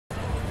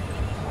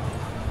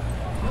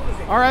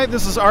All right,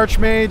 this is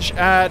Archmage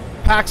at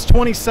PAX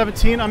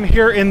 2017. I'm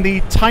here in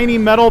the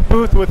Tinymetal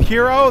booth with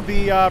Hiro,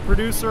 the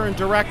producer and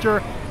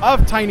director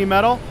of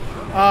Tinymetal.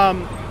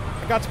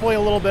 I got to play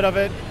a little bit of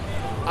it.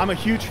 I'm a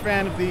huge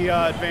fan of the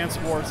Advance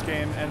Wars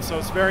game, and so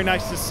it's very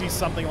nice to see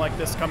something like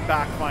this come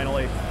back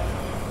finally.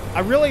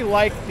 I really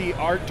like the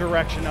art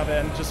direction of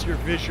it and just your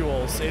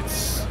visuals.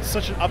 It's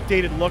such an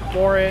updated look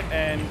for it,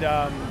 and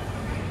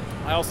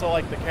I also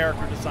like the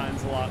character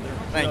designs a lot.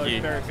 They're really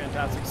very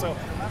fantastic. So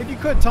if you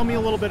could, tell me a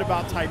little bit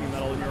about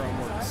Tinymetal in your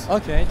own words.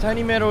 Okay,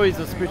 Tinymetal is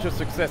a spiritual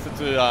successor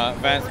to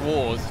Advance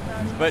Wars,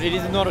 but it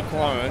is not a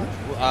clone.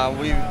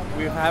 We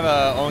have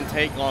our own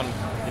take on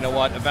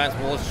what Advance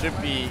Wars should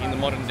be in the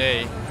modern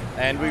day,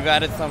 and we've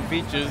added some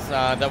features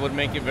that would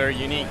make it very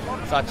unique,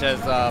 such as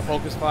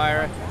focus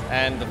fire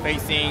and the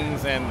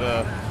facings and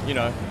the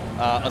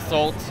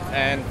assault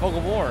and fog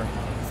of war.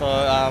 So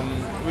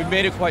we've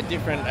made it quite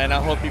different, and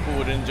I hope people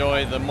would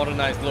enjoy the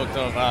modernized look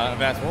of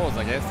Advance Wars,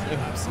 I guess.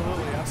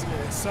 Absolutely,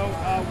 absolutely. So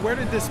where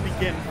did this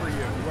begin for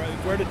you?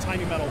 Where did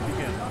Tinymetal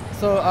begin?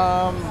 So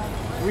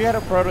we had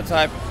a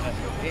prototype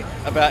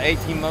about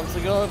 18 months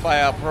ago by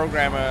a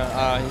programmer.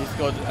 He's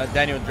called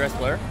Daniel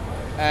Dressler,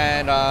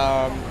 and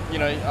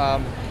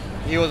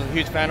he was a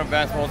huge fan of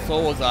Advance Wars,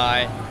 so was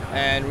I,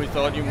 and we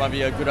thought it might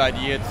be a good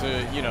idea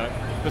to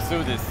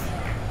pursue this.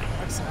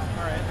 Excellent.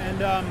 All right,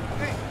 and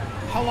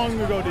how long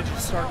ago did you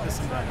start this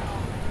event?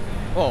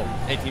 Oh,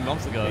 18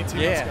 months ago.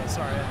 18 months ago,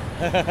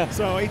 sorry.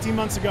 So 18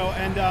 months ago,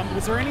 and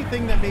was there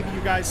anything that maybe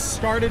you guys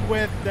started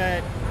with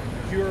that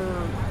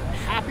you're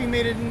happy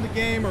made it in the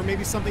game, or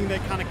maybe something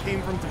that kind of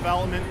came from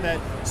development that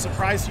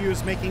surprised you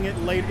as making it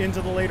late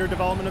into the later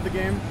development of the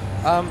game?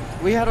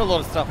 We had a lot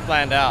of stuff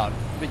planned out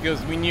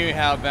because we knew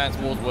how Advance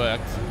Wars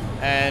worked,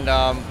 and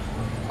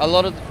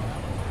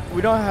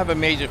we don't have a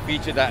major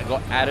feature that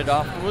got added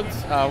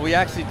afterwards. We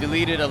actually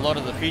deleted a lot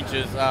of the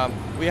features.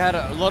 We had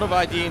a lot of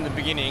idea in the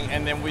beginning,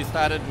 and then we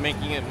started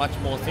making it much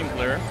more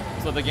simpler,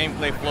 so the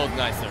gameplay flowed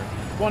nicer.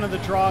 One of the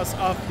draws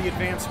of the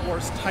Advance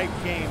Wars type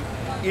game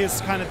is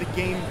kind of the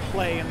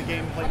gameplay and the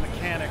gameplay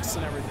mechanics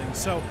and everything.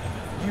 So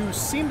you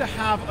seem to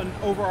have an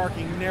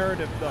overarching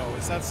narrative, though.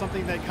 Is that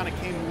something that kind of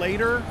came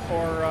later,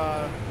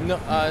 or? No,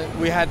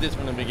 we had this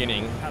from the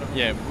beginning.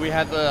 Yeah, we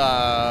had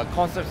the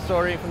concept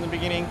story from the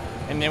beginning,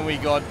 and then we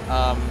got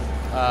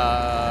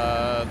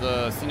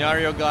the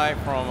scenario guy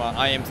from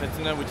I Am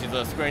Setsuna, which is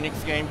a Square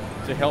Enix game,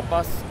 to help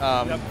us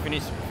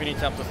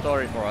finish up the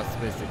story for us,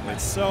 basically.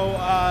 So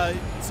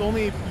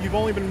you've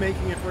only been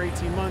making it for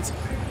 18 months.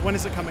 When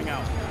is it coming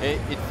out?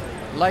 It's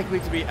likely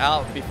to be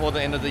out before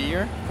the end of the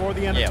year. Before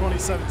the end of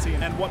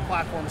 2017. And what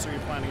platforms are you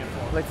planning it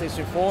for?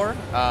 PlayStation 4,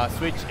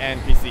 Switch,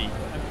 and PC.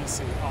 And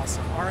PC,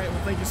 awesome. All right,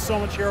 well, thank you so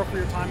much, Hiro, for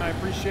your time. I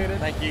appreciate it.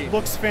 Thank you.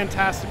 Looks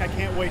fantastic. I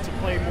can't wait to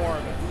play more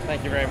of it.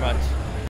 Thank you very much.